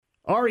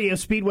REO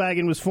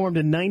Speedwagon was formed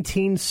in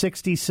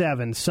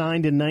 1967,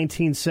 signed in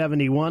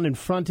 1971, and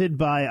fronted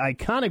by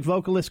iconic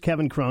vocalist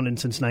Kevin Cronin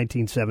since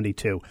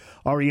 1972.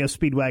 REO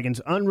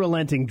Speedwagon's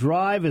unrelenting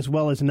drive, as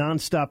well as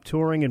nonstop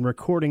touring and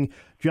recording,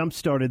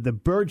 jump-started the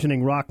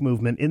burgeoning rock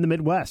movement in the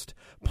Midwest.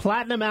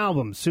 Platinum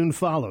albums soon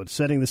followed,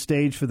 setting the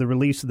stage for the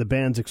release of the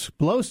band's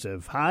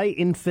explosive High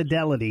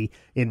Infidelity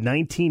in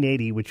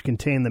 1980, which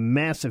contained the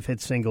massive hit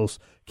singles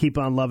Keep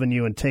On Lovin'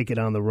 You and Take It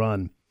On the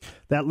Run.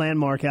 That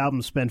landmark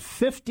album spent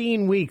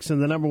 15 weeks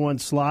in the number one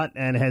slot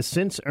and has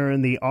since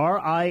earned the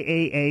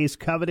RIAA's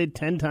coveted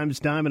 10 times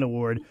Diamond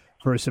Award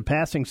for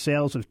surpassing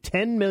sales of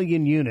 10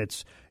 million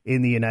units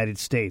in the United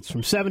States.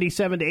 From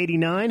 77 to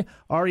 89,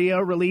 REO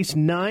released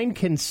 9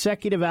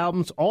 consecutive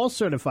albums, all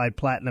certified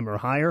platinum or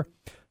higher.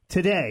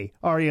 Today,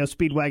 REO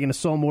Speedwagon has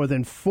sold more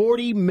than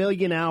 40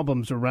 million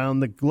albums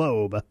around the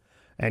globe.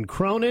 And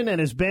Cronin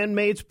and his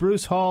bandmates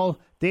Bruce Hall,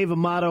 Dave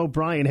Amato,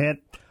 Brian Hitt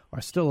are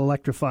still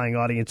electrifying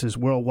audiences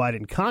worldwide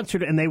in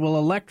concert, and they will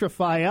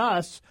electrify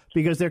us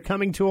because they're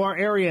coming to our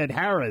area at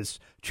Harrahs,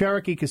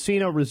 Cherokee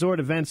Casino Resort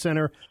Event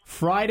Center,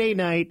 Friday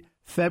night,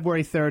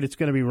 February 3rd. It's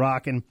going to be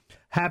rocking.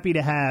 Happy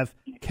to have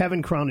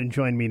Kevin Cronin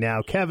join me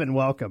now. Kevin,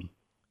 welcome.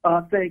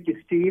 Thank you,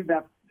 Steve.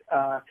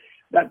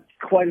 That's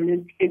quite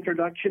an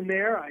introduction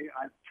there. I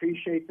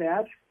appreciate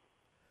that.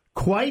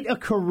 Quite a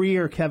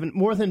career, Kevin.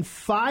 More than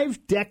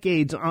 5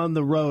 decades on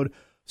the road.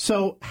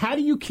 So how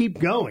do you keep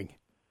going?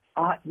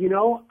 I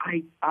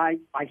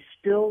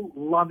still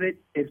love it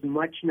as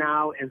much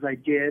now as I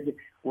did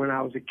when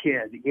I was a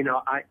kid.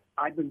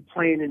 I've been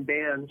playing in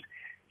bands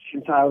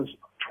since I was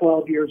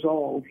 12 years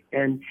old,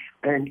 and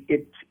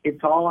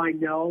it's all I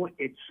know.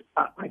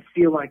 I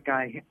feel like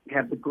I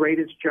have the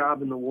greatest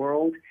job in the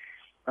world.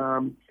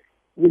 I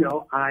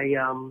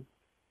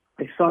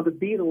saw the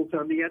Beatles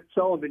on the Ed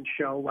Sullivan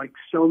Show, like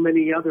so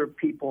many other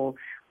people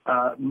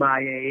my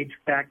age,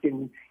 back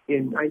in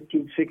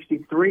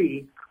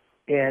 1963.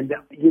 And,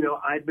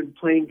 I've been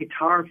playing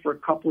guitar for a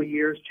couple of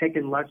years,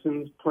 taking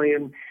lessons,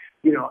 playing,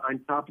 on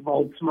top of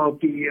Old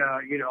Smoky,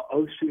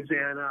 Oh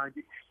Susanna. I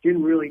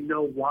didn't really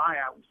know why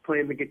I was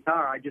playing the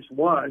guitar. I just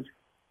was.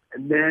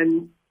 And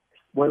then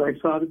when I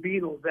saw the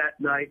Beatles that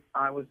night,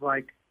 I was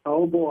like,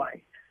 oh,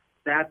 boy,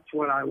 that's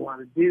what I want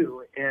to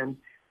do. And,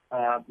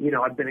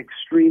 I've been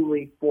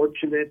extremely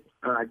fortunate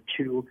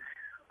to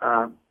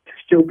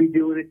still be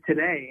doing it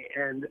today.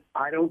 And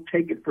I don't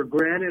take it for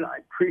granted. I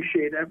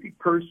appreciate every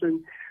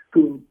person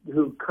who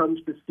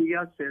comes to see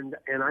us, and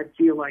I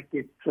feel like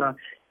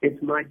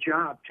it's my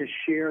job to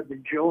share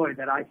the joy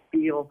that I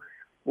feel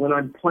when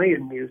I'm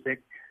playing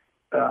music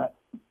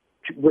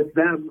with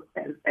them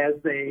as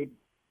they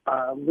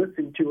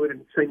listen to it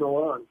and sing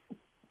along.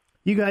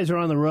 You guys are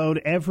on the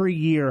road every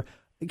year.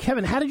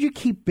 Kevin, how did you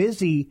keep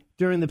busy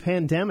during the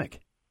pandemic?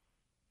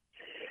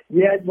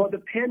 Yeah, well, the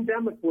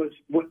pandemic was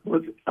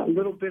a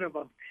little bit of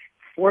a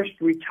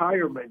forced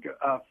retirement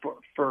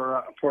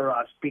for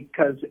us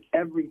because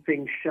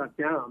everything shut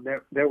down.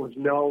 There was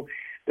no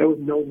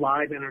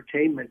live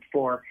entertainment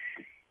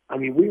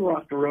we were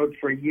off the road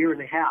for a year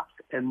and a half,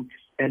 and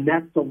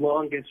that's the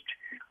longest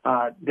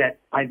that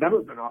I've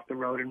ever been off the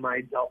road in my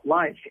adult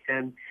life.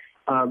 And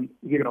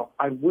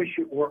I wish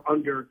it were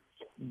under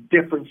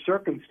different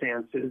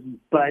circumstances,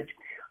 but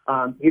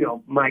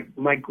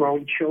my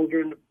grown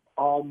children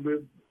all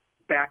moved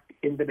back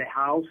into the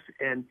house,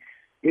 and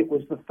it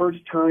was the first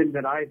time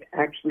that I've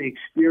actually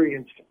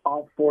experienced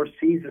all 4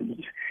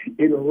 seasons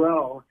in a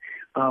row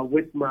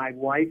with my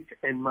wife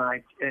and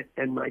my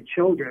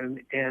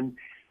children, and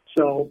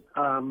so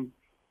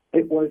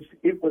it was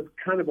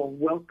kind of a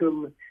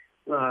welcome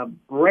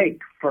break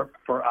for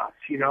us,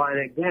 And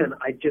again,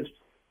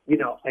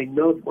 I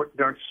know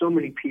there are so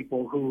many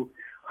people who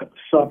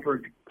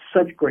suffered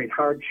such great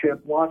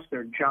hardship, lost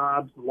their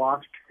jobs,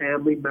 lost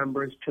family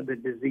members to the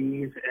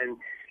disease,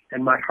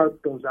 and my heart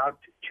goes out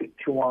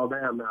to all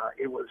them.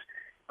 It was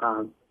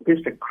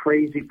just a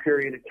crazy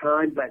period of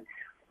time, but,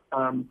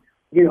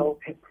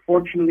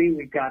 fortunately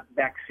we've got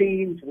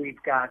vaccines,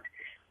 we've got,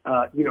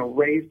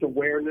 raised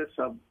awareness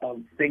of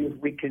things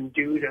we can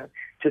do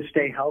to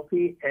stay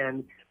healthy,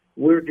 and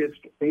we're just,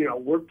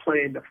 we're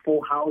playing the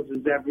full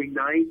houses every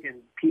night,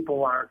 and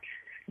people are,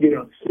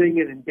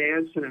 singing and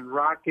dancing and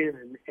rocking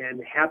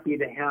and happy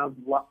to have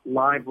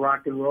live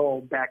rock and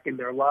roll back in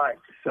their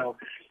lives. So,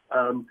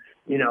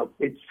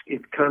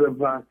 it's kind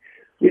of,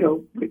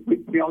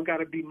 we all got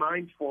to be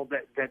mindful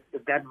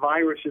that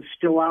virus is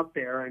still out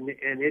there, and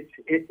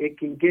it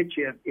can get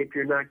you if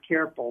you're not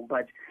careful.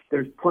 But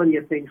there's plenty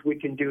of things we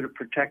can do to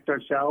protect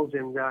ourselves,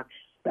 and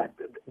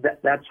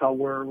that's how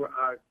we're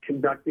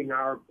conducting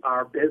our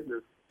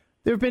business.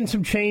 There have been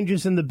some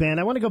changes in the band.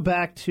 I want to go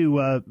back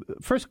to,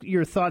 first,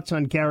 your thoughts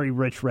on Gary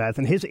Richrath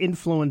and his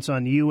influence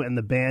on you and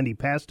the band. He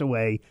passed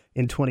away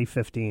in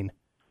 2015.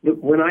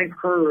 When I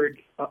heard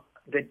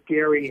that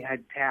Gary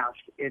had passed,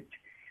 it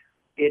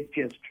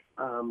just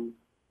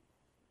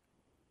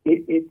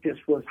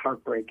was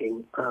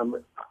heartbreaking.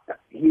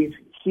 He's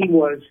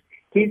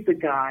the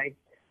guy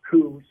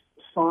who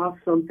saw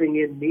something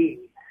in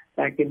me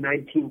back in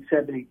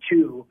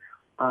 1972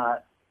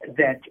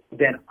 that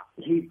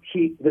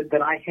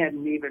I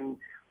hadn't even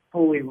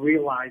fully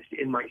realized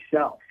in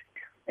myself,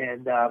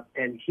 and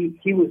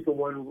he was the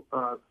one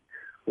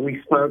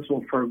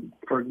responsible for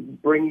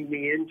bringing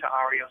me into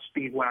REO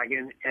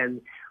Speedwagon,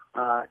 and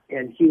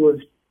he was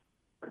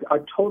a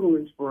total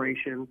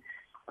inspiration.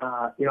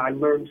 I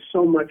learned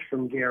so much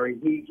from Gary.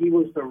 He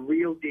was the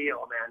real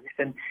deal,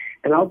 man.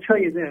 And I'll tell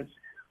you this: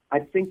 I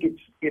think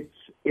it's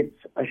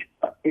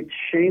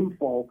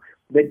shameful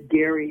that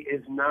Gary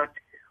is not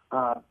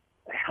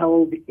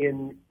held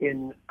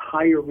in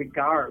higher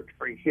regard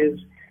for his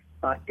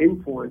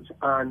influence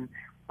on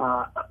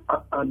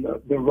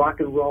the rock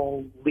and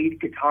roll lead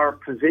guitar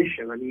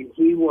position. I mean,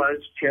 he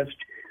was a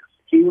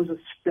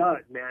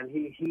stud, man.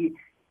 He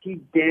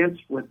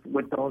danced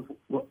with those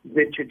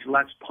vintage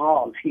Les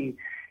Pauls. He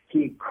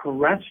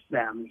caressed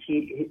them.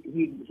 He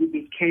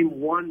became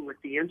one with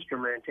the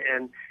instrument,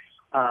 and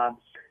I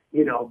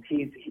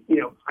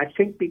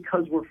think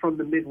because we're from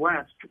the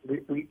Midwest,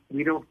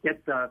 we don't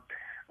get the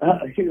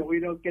we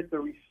don't get the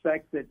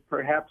respect that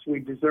perhaps we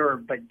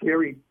deserve. But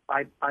Gary,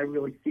 I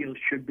really feel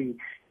should be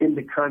in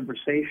the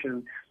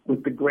conversation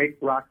with the great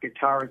rock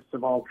guitarists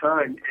of all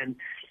time. And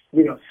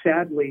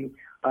sadly,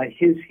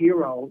 his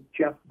hero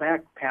Jeff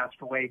Beck passed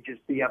away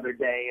just the other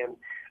day, and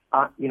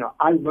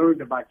I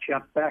learned about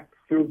Jeff Beck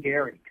through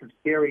Gary, because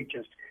Gary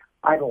just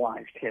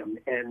idolized him,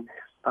 and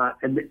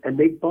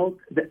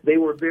they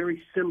were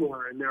very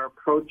similar in their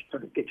approach to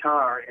the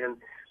guitar, and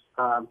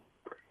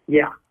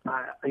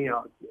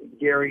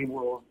Gary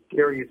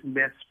is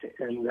missed,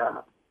 and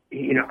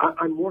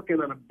I'm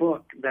working on a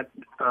book that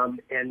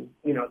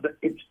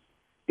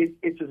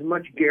it's as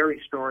much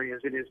Gary's story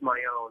as it is my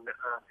own.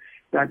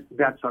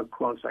 That's how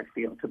close I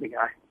feel to the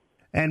guy.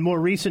 And more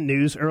recent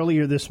news,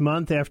 earlier this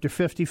month, after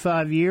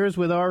 55 years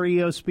with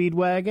REO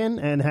Speedwagon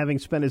and having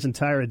spent his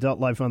entire adult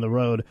life on the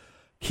road,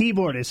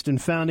 keyboardist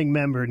and founding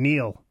member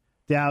Neil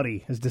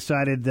Dowdy has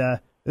decided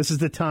this is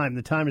the time.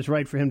 The time is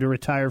right for him to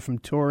retire from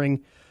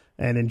touring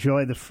and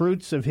enjoy the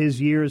fruits of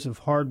his years of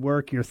hard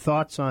work. Your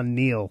thoughts on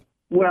Neil?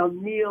 Well,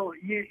 Neil,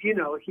 he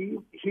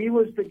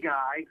was the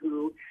guy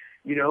who,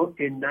 in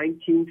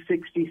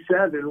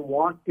 1967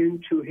 walked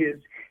into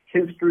his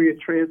history of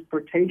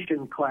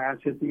transportation class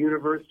at the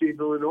University of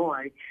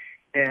Illinois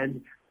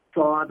and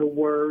saw the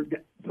words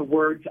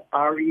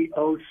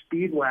REO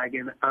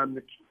Speedwagon on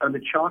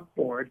the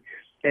chalkboard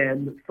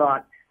and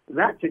thought,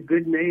 that's a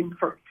good name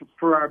for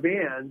our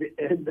band.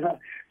 And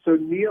so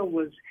Neil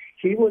was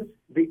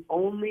the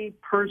only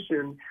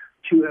person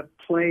to have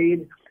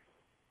played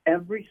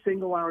every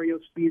single REO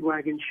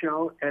Speedwagon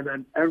show and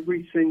on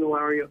every single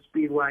REO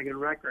Speedwagon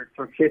record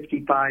for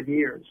 55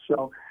 years.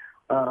 So,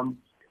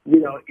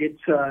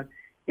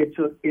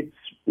 it's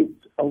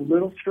a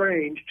little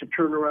strange to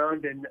turn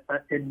around and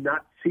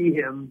not see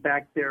him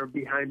back there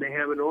behind the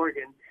Hammond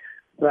organ,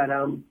 but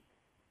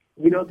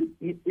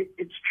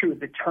it's true.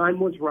 The time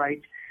was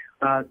right.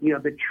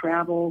 The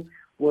travel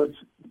was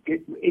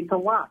it's a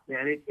lot,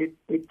 man. It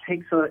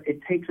takes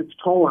its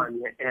toll on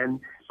you, and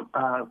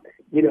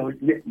it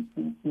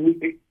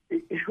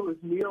was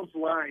Neil's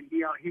line.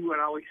 He would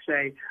always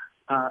say,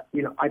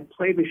 I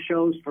play the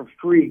shows for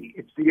free.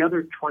 It's the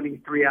other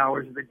 23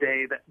 hours of the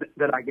day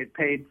that I get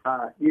paid.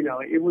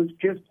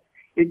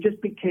 It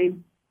just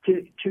became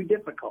too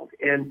difficult,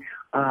 and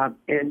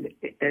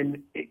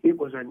it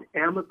was an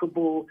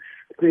amicable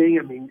thing.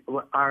 I mean,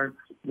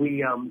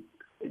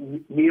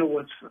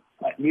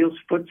 Neil's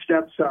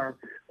footsteps are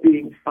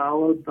being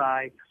followed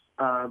by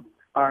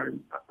our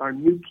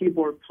new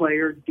keyboard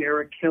player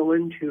Derek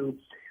Hilland, who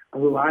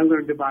I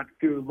learned about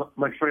through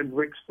my friend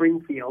Rick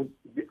Springfield.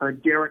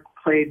 Derek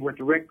played with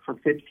Rick for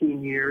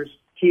 15 years.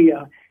 He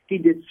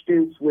did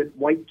stints with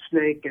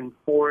Whitesnake and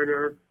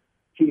Foreigner.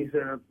 He's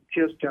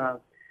just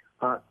a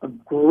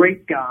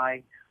great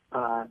guy,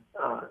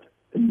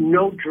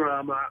 no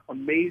drama,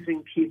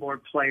 amazing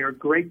keyboard player,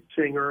 great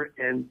singer,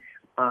 and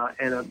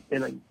a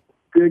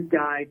good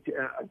guy,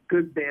 a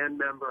good band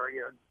member.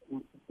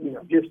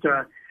 Just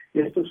a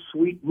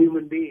sweet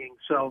human being.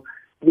 So.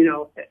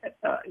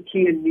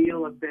 He and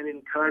Neil have been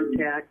in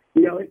contact.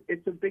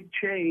 It's a big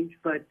change,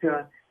 but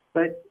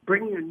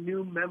bringing a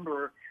new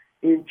member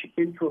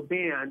into a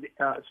band,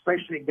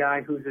 especially a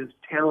guy who's as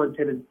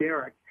talented as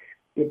Derek,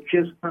 it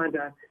just kind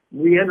of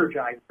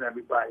re-energizes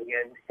everybody.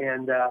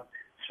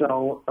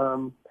 So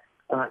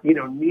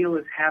Neil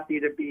is happy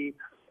to be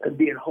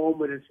at home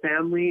with his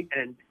family,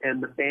 and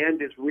the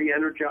band is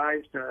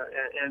re-energized,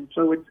 and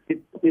so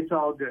it's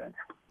all good.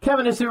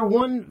 Kevin, is there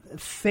one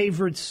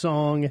favorite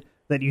song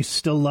that you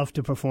still love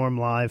to perform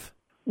live?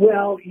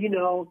 Well,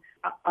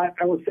 I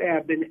will say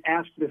I've been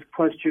asked this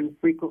question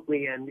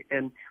frequently, and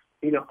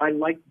I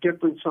like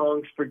different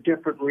songs for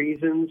different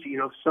reasons.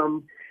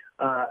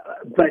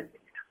 But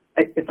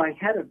if I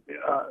had to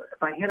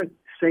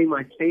say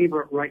my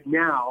favorite right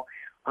now,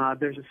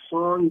 there's a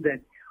song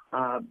that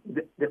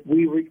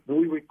we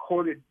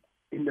recorded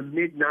in the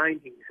mid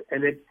 '90s,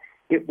 and it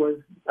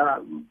was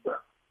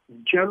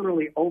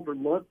generally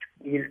overlooked,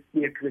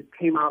 because it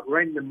came out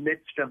right in the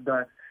midst of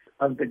the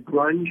the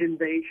grunge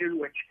invasion,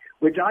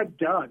 which I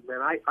dug,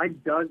 man. I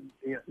dug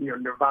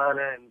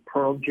Nirvana and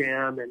Pearl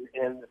Jam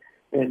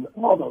and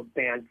all those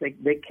bands.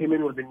 They came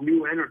in with a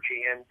new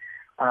energy, and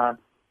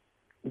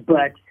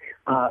but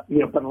a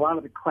lot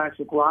of the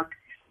classic rock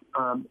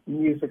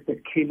music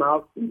that came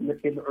out in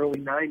the early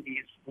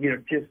 '90s,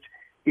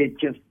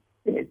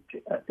 it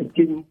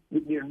didn't,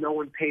 no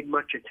one paid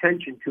much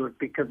attention to it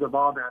because of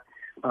all the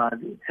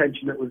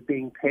attention that was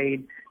being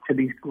paid to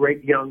these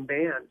great young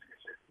bands.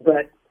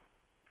 But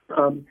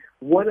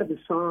one of the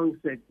songs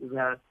that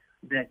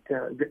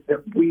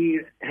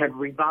we had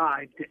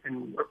revived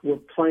and were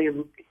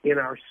playing in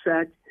our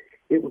set,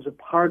 it was a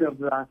part of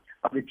the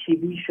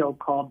TV show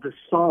called The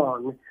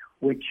Song,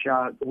 which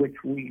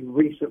we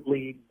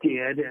recently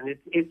did, and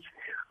it's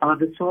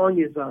the song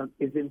is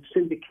in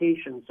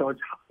syndication, so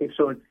it's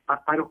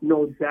I don't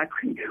know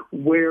exactly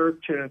where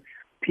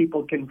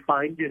people can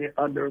find it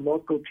on their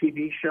local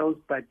TV shows,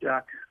 but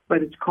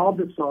it's called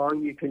The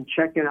Song. You can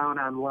check it out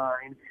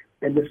online,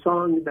 and the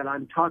song that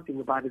I'm talking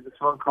about is a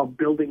song called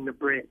 "Building the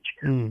Bridge,"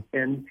 and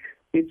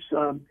it's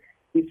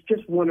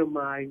just one of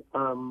my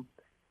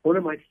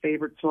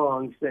favorite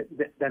songs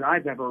that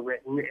I've ever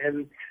written,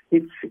 and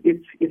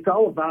it's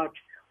all about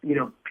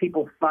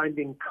people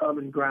finding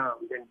common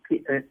ground,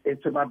 and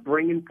it's about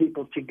bringing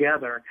people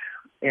together,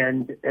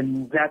 and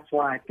that's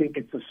why I think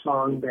it's a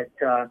song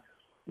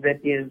that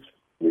is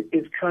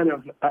kind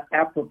of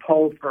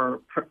apropos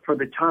for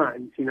the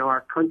times.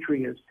 Our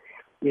country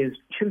is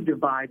too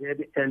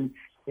divided, and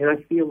I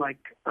feel like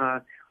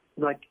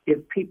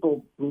if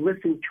people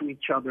listen to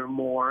each other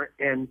more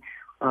and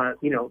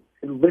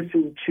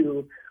listen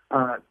to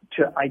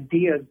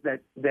ideas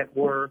that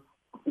were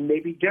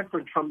maybe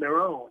different from their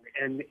own,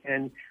 and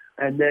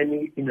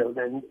then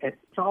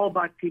it's all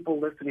about people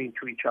listening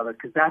to each other,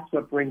 because that's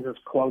what brings us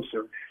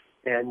closer,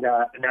 and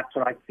that's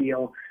what I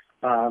feel.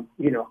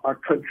 Our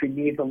country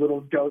needs a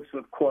little dose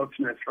of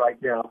closeness right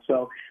now.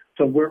 So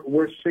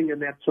we're singing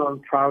that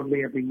song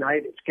proudly every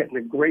night. It's getting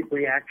a great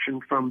reaction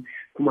from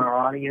our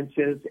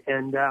audiences,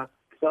 and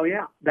so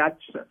yeah,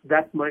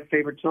 that's my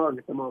favorite song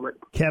at the moment.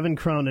 Kevin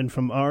Cronin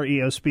from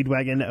REO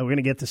Speedwagon. We're going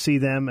to get to see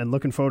them, and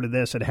looking forward to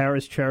this at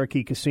Harrahs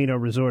Cherokee Casino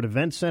Resort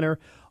Event Center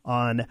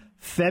on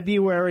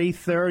February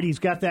 3rd. He's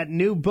got that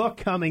new book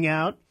coming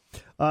out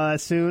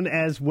soon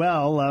as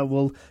well.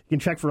 You can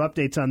check for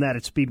updates on that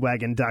at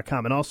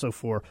speedwagon.com, and also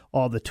for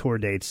all the tour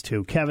dates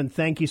too. Kevin,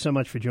 thank you so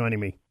much for joining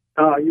me.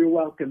 You're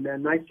welcome,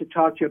 man. Nice to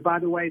talk to you. By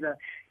the way,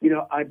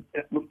 I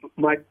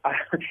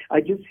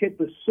just hit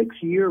the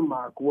 6-year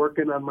mark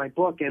working on my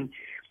book, and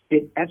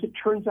as it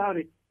turns out,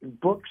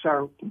 books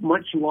are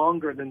much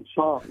longer than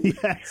songs.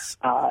 Yes,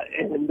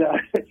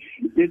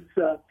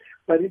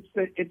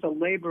 it's a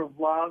labor of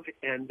love,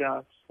 and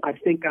I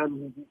think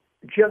I'm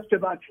just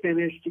about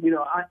finished.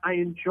 I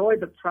enjoy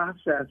the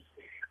process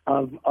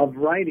of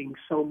writing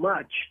so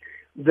much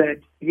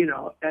that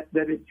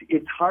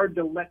it's hard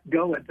to let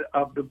go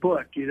of the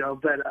book,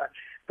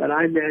 but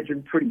I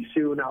imagine pretty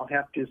soon I'll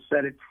have to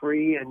set it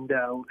free and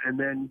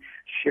then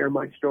share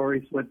my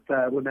stories with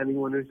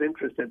anyone who's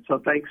interested. So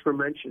thanks for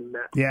mentioning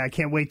that. Yeah, I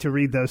can't wait to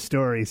read those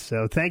stories.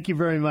 So thank you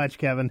very much,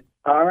 Kevin.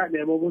 All right,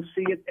 man. Well, we'll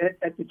see you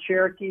at the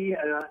Cherokee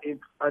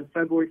on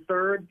February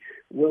 3rd.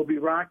 We'll be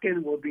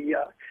rocking. We'll be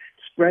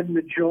spreading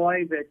the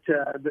joy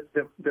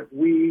that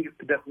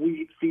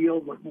we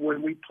feel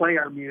when we play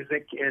our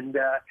music, and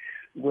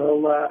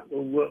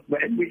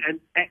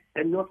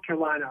and North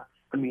Carolina.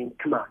 I mean,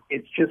 come on,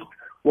 it's just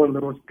one of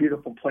the most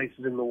beautiful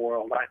places in the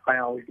world. I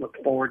always look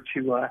forward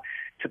to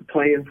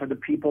playing for the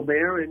people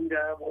there, and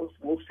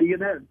we'll see you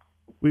then.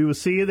 We will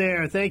see you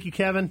there. Thank you,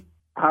 Kevin.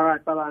 All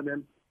right, bye-bye,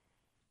 man.